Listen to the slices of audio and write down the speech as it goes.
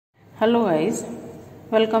Hello guys,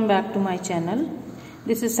 welcome back to my channel.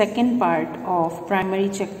 This is second part of primary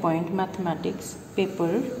checkpoint mathematics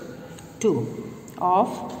paper 2 of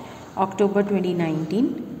October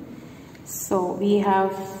 2019. So we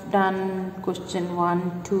have done question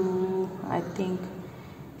 1 to I think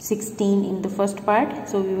 16 in the first part.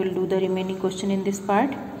 So we will do the remaining question in this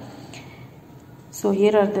part. So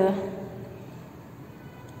here are the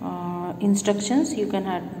instructions. You can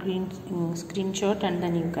add green screenshot and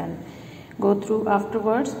then you can go through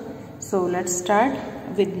afterwards. So let's start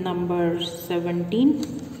with number 17.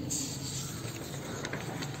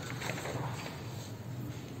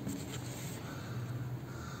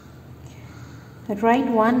 Write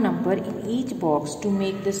one number in each box to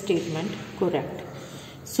make the statement correct.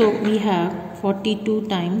 So we have 42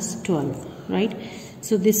 times 12, right?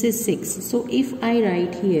 So this is 6. So if I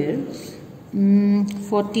write here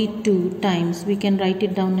 42 times, we can write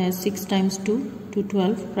it down as 6 times 2 to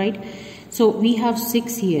 12, right? So we have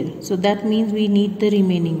 6 here, so that means we need the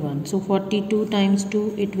remaining one. So 42 times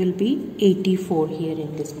 2, it will be 84 here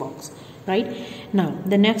in this box, right? Now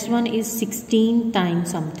the next one is 16 times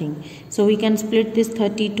something, so we can split this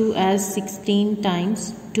 32 as 16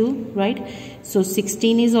 times 2, right? So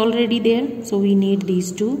 16 is already there, so we need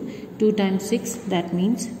these two. 2 times 6, that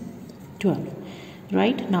means 12.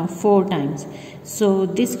 Right, now 4 times, so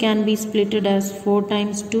this can be splitted as 4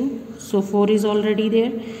 times 2, so 4 is already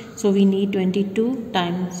there, so we need 27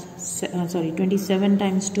 times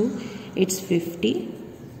 2, it's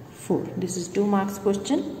 54. This is 2 marks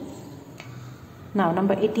question. Now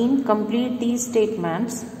number 18, complete these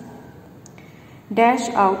statements. Dash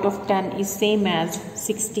out of 10 is same as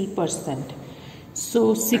 60%.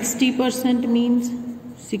 So 60% means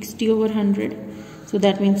 60 over 100, so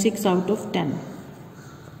that means 6 out of 10.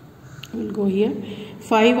 We'll go here.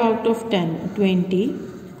 5 out of 10, 20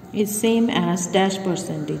 is same as dash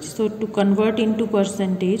percentage. So to convert into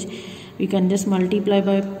percentage, we can just multiply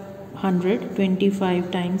by 100.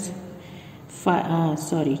 25 times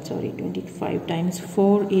 25 times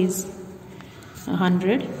 4 is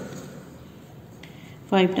 100.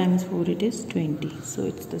 5 times 4, it is 20. So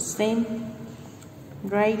it's the same,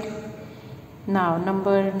 right? Now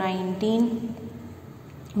number 19.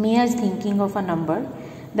 Mia is thinking of a number.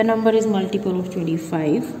 The number is multiple of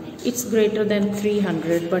 25. It's greater than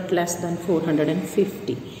 300 but less than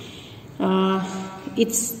 450.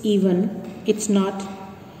 It's even. It's not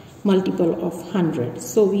multiple of 100.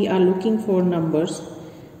 So we are looking for numbers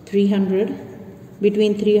 300,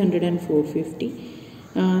 between 300 and 450.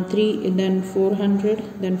 3, then 400,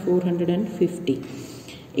 then 450.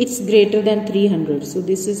 It's greater than 300. So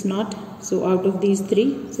this is not. So out of these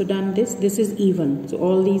 3, so done this. This is even. So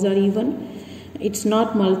all these are even. It's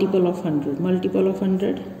not multiple of 100. Multiple of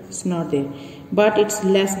 100 is not there. But it's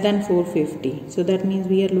less than 450. So that means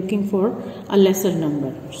we are looking for a lesser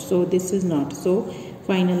number. So this is not. So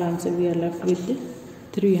final answer, we are left with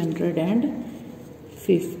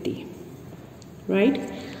 350. Right?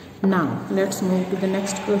 Now let's move to the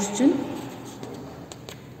next question.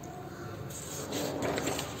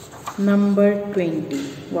 Number 20.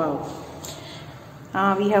 Wow.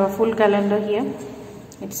 We have a full calendar here.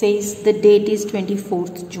 It says the date is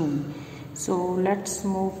 24th June. So let's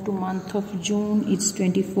move to month of June. It's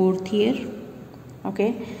 24th here.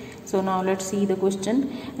 Okay. So now let's see the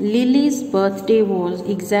question. Lily's birthday was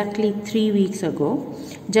exactly 3 weeks ago.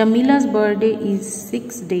 Jamila's birthday is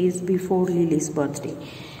 6 days before Lily's birthday.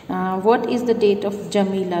 What is the date of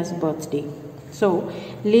Jamila's birthday? So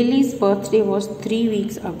Lily's birthday was 3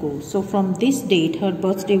 weeks ago. So from this date, her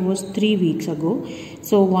birthday was 3 weeks ago.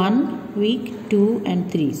 So 1 week, 2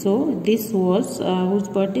 and 3. So this was whose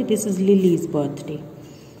birthday? This is Lily's birthday.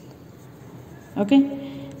 Okay.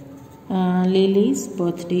 Lily's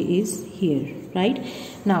birthday is here, right?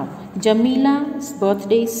 Now Jamila's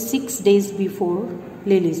birthday is 6 days before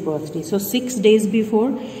Lily's birthday. So 6 days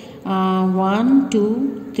before. 1,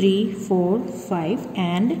 2, 3, 4, 5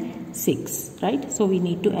 and 6, right? So we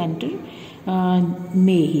need to enter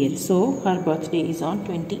May here. So her birthday is on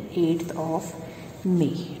 28th of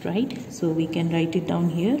May, right? So we can write it down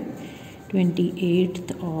here,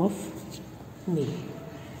 28th of May.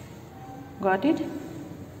 Got it?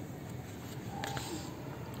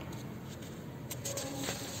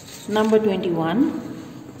 Number 21.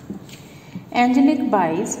 Angelique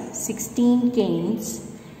buys 16 cans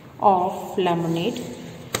of lemonade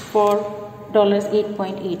for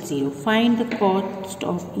 $8.80. Find the cost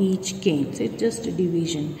of each cane. So it's just a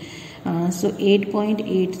division. So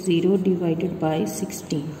 8.80 divided by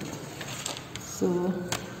 16. So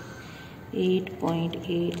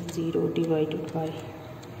 8.80 divided by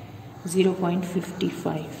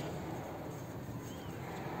 0.55.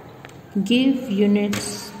 give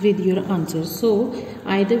units with your answer. So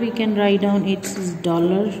either we can write down it's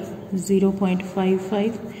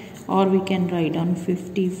 $0.55 or we can write down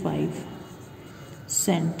 55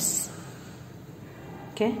 cents.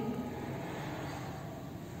 Okay.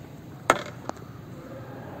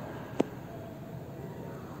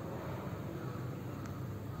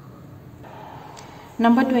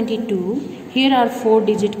 Number 22. Here are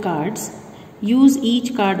 4-digit cards. Use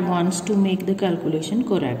each card once to make the calculation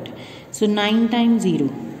correct. So 9 times 0.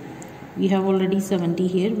 We have already 70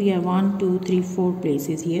 here. We have 1, 2, 3, 4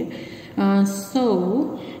 places here.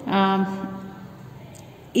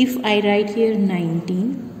 If I write here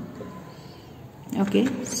 19. Okay.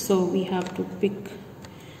 So we have to pick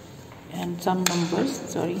and some numbers.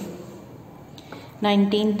 Sorry.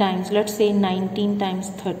 19 times. Let's say 19 times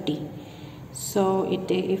 30. So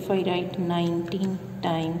if I write 19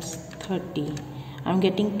 times 30, I'm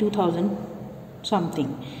getting 2000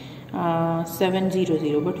 something,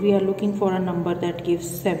 700, but we are looking for a number that gives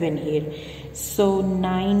 7 here. So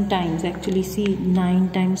 9 times, actually see, 9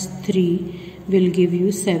 times 3 will give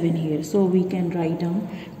you 7 here. So we can write down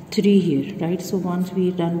 3 here, right? So once we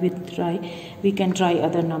are done with try, we can try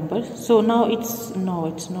other numbers. So now it's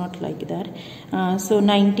not like that. So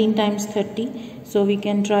 19 times 30, so we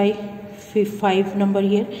can try 5 number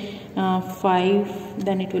here, 5,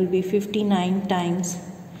 then it will be 59 times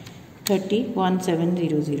 30,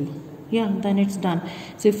 1700. Yeah, then it's done.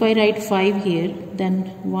 So if I write 5 here,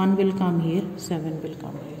 then 1 will come here, 7 will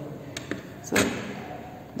come here. So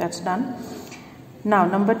that's done. Now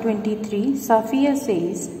number 23, Safia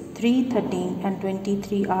says 3, 13 and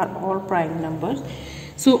 23 are all prime numbers.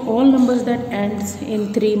 So all numbers that ends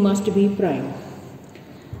in 3 must be prime.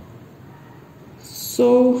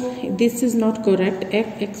 So this is not correct.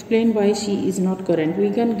 Explain why she is not correct. We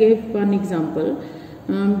can give one example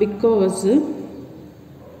because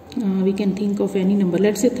we can think of any number.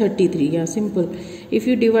 Let's say 33. Yeah, simple. If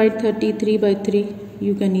you divide 33 by 3,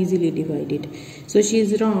 you can easily divide it. So she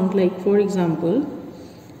is wrong. Like for example,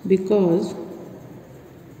 because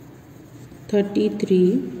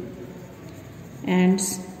 33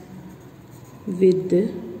 ends with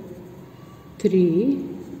 3,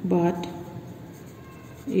 but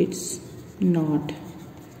it's not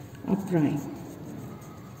a prime.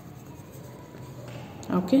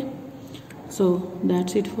 Okay, so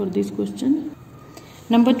that's it for this question.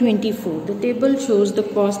 Number 24, the table shows the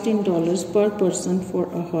cost in dollars per person for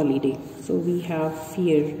a holiday. So we have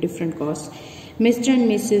here different costs. Mr. and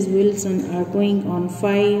Mrs. Wilson are going on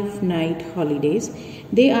 5-night holidays.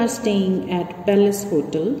 They are staying at Palace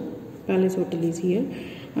Hotel. Palace Hotel is here.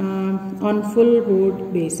 On full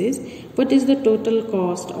board basis. What is the total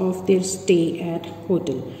cost of their stay at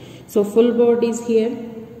hotel? So full board is here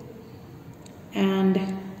and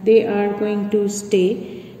they are going to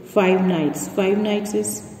stay 5 nights. 5 nights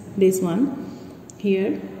is this one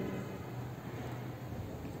here.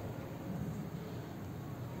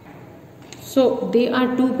 So they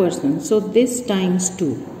are 2 persons. So this times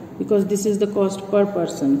 2 because this is the cost per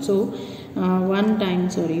person. So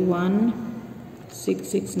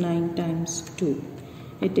 1669 times 2,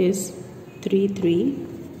 it is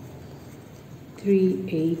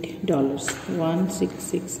 $3338.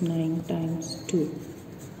 $1669 times 2.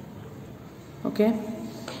 Okay.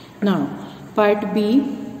 Now part B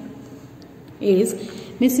is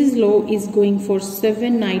Mrs. Lowe is going for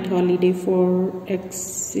 7-night holiday for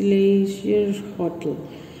Excelsior Hotel.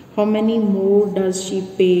 How many more does she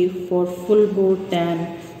pay for full board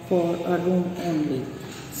than for a room only?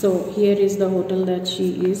 So here is the hotel that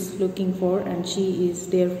she is looking for and she is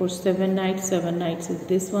there for 7 nights. 7 nights is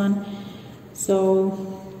this one. So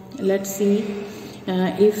let's see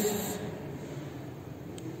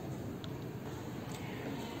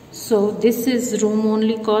so this is room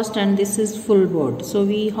only cost and this is full board. So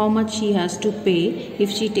how much she has to pay if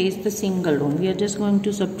she takes the single room. We are just going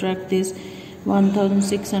to subtract this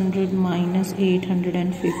 1600 minus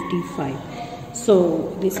 855.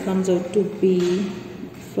 So this comes out to be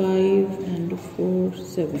 5 and 4,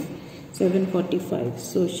 745.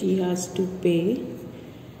 So she has to pay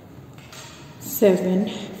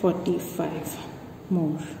 745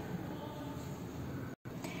 more.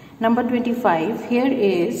 Number 25, here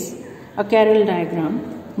is a Carroll diagram.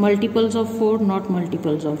 Multiples of 4, not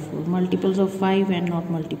multiples of 4. Multiples of 5 and not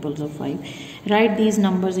multiples of 5. Write these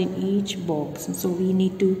numbers in each box. So we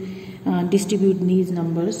need to distribute these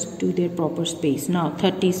numbers to their proper space. Now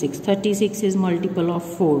 36. 36 is multiple of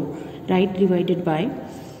 4, right? Divided by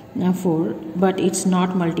 4, but it's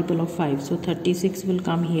not multiple of 5. So 36 will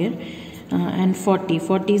come here. And 40.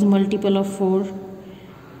 40 is multiple of 4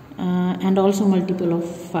 and also multiple of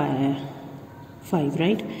 5,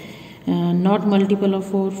 right? Not multiple of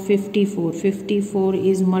 4, 54. 54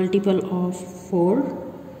 is multiple of 4.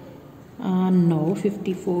 No,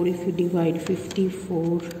 54, if you divide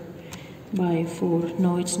 54 by 4,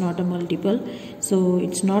 no, it's not a multiple. So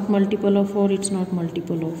it's not multiple of 4, it's not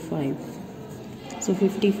multiple of 5. So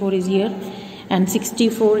 54 is here, and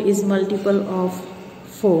 64 is multiple of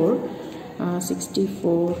 4.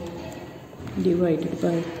 64 divided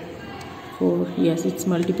by 4, yes, it's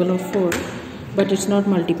multiple of 4, but it's not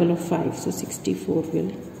multiple of 5. So 64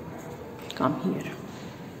 will come here,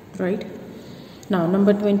 right? Now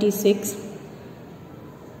number 26.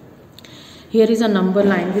 Here is a number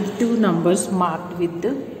line with two numbers marked with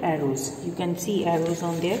the arrows. You can see arrows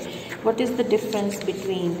on there. What is the difference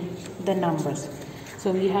between the numbers?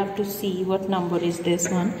 So we have to see what number is this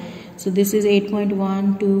one. So this is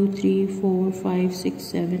 8.1, 2, 3, 4, 5, 6,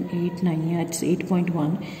 7, 8, 9. Yeah, it's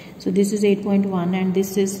 8.1. So this is 8.1 and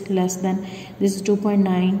this is less than, this is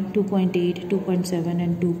 2.9, 2.8, 2.7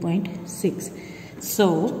 and 2.6.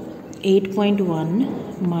 So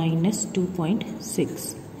 8.1 minus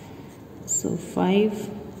 2.6. So 5,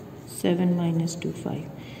 7 minus 2, 5.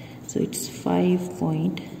 So it's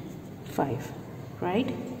 5.5,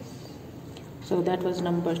 right? So that was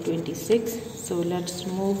number 26. So let's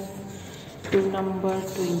move to number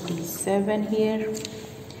 27 here.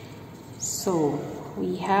 So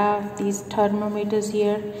we have these thermometers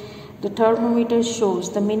here. The thermometer shows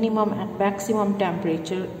the minimum and maximum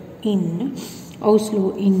temperature in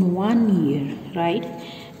Oslo in 1 year, right?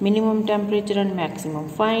 Minimum temperature and maximum.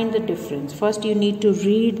 Find the difference. First you need to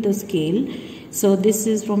read the scale. So this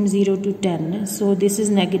is from 0 to 10. So this is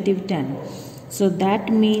negative 10. So that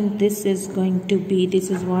means this is going to be, this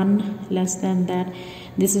is 1 less than that.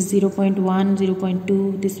 This is 0.1,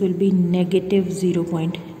 0.2. This will be negative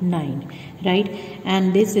 0.9, right?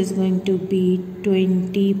 And this is going to be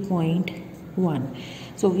 20.1.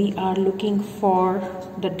 So we are looking for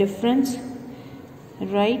the difference,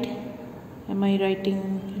 right? Am I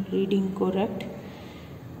reading correct?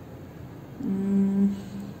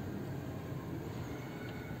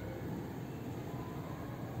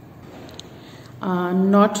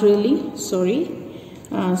 Not really, sorry.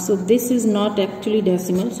 So this is not actually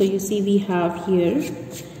decimal. So you see we have here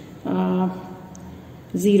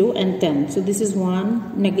 0 and 10. So this is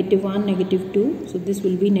 1, negative 1, negative 2. So this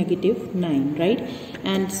will be negative 9, right?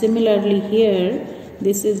 And similarly here,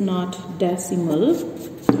 this is not decimal.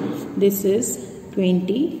 This is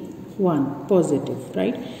 21 positive,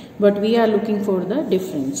 right? But we are looking for the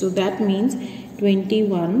difference. So that means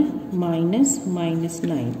 21 minus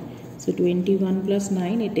 9. So 21 plus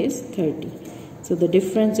 9, it is 30. So the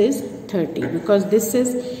difference is 30 because this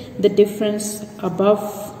is the difference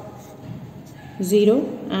above 0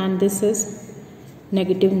 and this is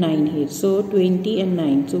negative 9 here. So 20 and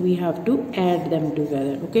 9. So we have to add them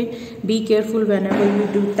together, okay? Be careful whenever you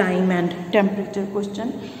do time and temperature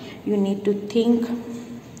question. You need to think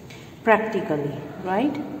practically,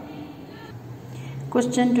 right?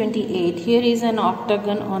 Question 28. Here is an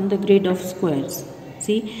octagon on the grid of squares.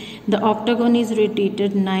 See, the octagon is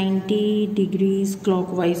rotated 90 degrees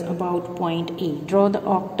clockwise about point A. Draw the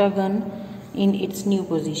octagon in its new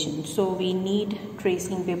position. So we need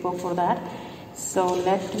tracing paper for that. So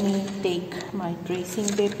let me take my tracing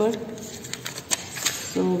paper.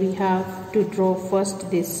 So we have to draw first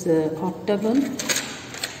this octagon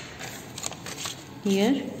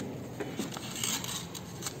here.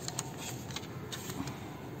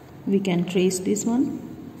 We can trace this one.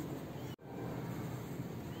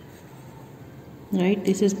 Right,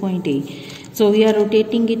 this is point A. So we are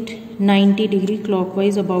rotating it 90 degree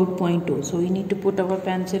clockwise about point O. So we need to put our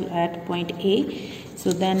pencil at point A.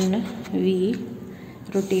 So then we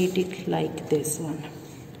rotate it like this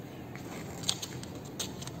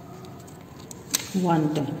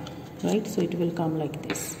one time, right? So it will come like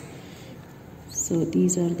this. So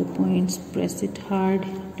these are the points. Press it hard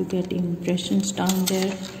to get impressions down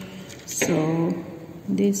there. So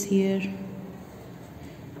this here,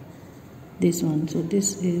 this one, so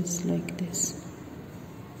this is like this,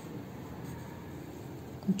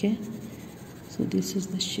 okay? So this is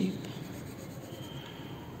the shape.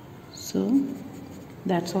 So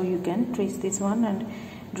that's how you can trace this one and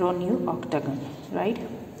draw new octagon, right?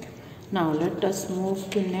 Now let us move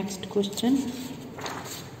to next question.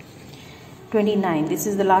 29. This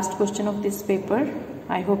is the last question of this paper.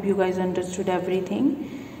 I hope you guys understood everything.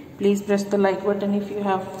 Please press the like button if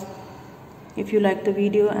you like the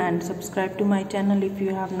video, and subscribe to my channel if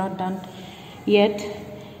you have not done yet,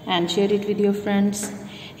 and share it with your friends.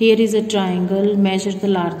 Here is a triangle. Measure the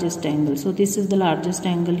largest angle. So this is the largest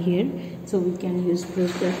angle here. So we can use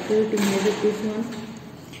protractor to measure this one.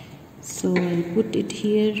 So I'll put it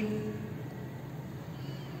here.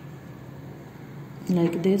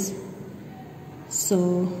 like this.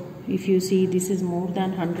 So if you see, this is more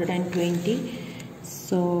than 120,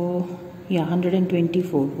 so yeah,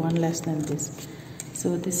 124, one less than this.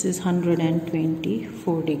 So this is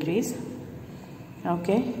 124 degrees.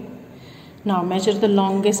 Okay, now measure the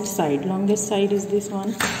longest side. Longest side is this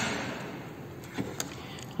one.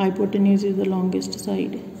 Hypotenuse is the longest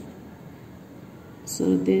side.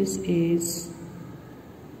 So this is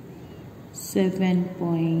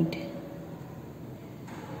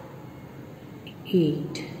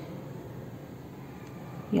 7.8.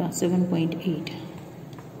 Yeah, 7.8.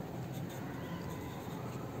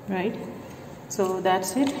 Right? So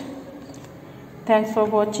that's it. Thanks for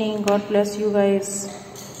watching. God bless you guys,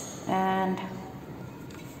 and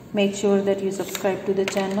make sure that you subscribe to the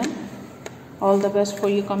channel. All the best for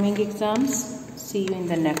your coming exams. See you in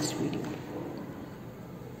the next video.